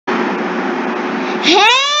Hey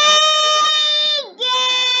guys!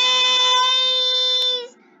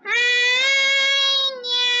 Hi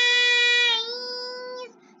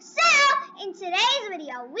guys! So, in today's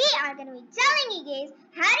video, we are going to be telling you guys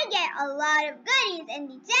how to get a lot of goodies in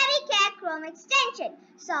the Tabby Cat Chrome Extension.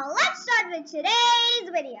 So, let's start with today's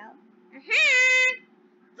video.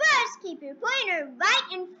 First, keep your pointer right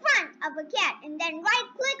in front of a cat and then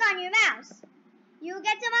right-click on your mouse. You'll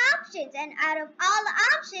get some options, and out of all the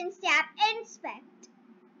options, tap Inspect.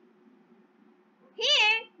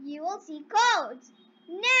 Here, you will see codes.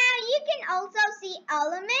 Now, you can also see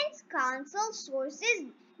elements, console, sources,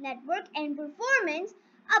 network, and performance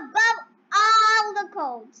above all the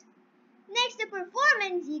codes. Next to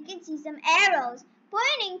performance, you can see some arrows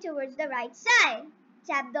pointing towards the right side.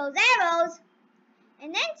 Tap those arrows,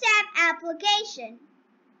 and then tap Application.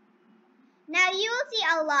 Now, you will see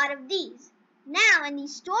a lot of these. Now, in the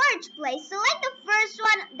storage place, select the first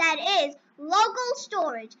one that is local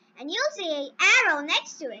storage, and you'll see an arrow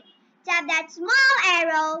next to it. Tap that small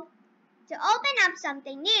arrow to open up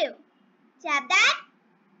something new. Tap that,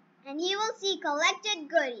 and you will see collected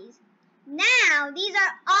goodies. Now, these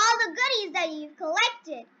are all the goodies that you've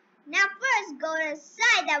collected. Now, first, go to the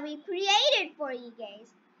site that we created for you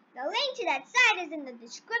guys. The link to that site is in the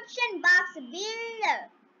description box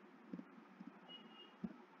below.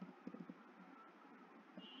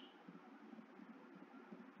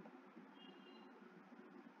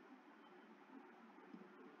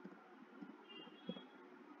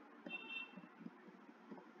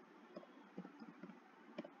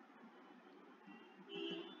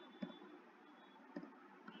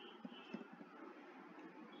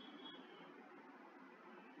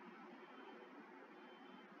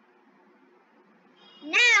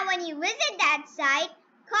 Now, when you visit that site,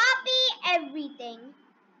 copy everything.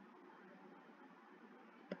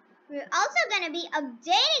 We're also going to be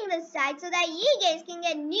updating the site so that you guys can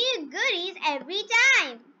get new goodies every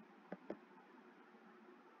time.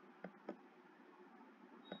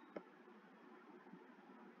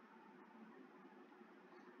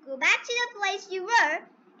 Go back to the place you were,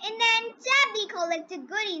 and then tap the collected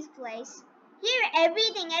goodies place. Here,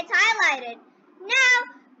 everything is highlighted. Now,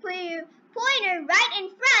 put your pointer right in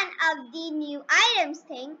front of the new items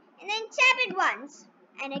thing, and then tap it once,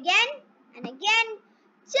 and again, till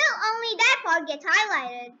only that part gets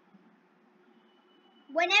highlighted.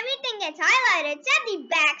 When everything gets highlighted, tap the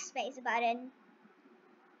backspace button.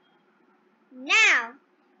 Now,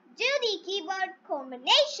 do the keyboard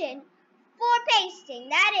combination for pasting,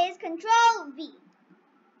 that is Control V.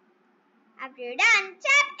 After you're done,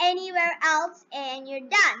 tap anywhere else and you're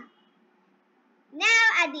done. Now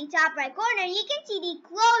at the top right corner, you can see the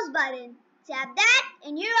close button. Tap that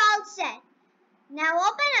and you're all set. Now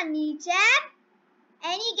open a new tab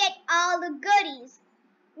and you get all the goodies.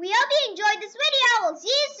 We hope you enjoyed this video. We'll see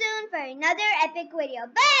you soon for another epic video.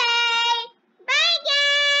 Bye!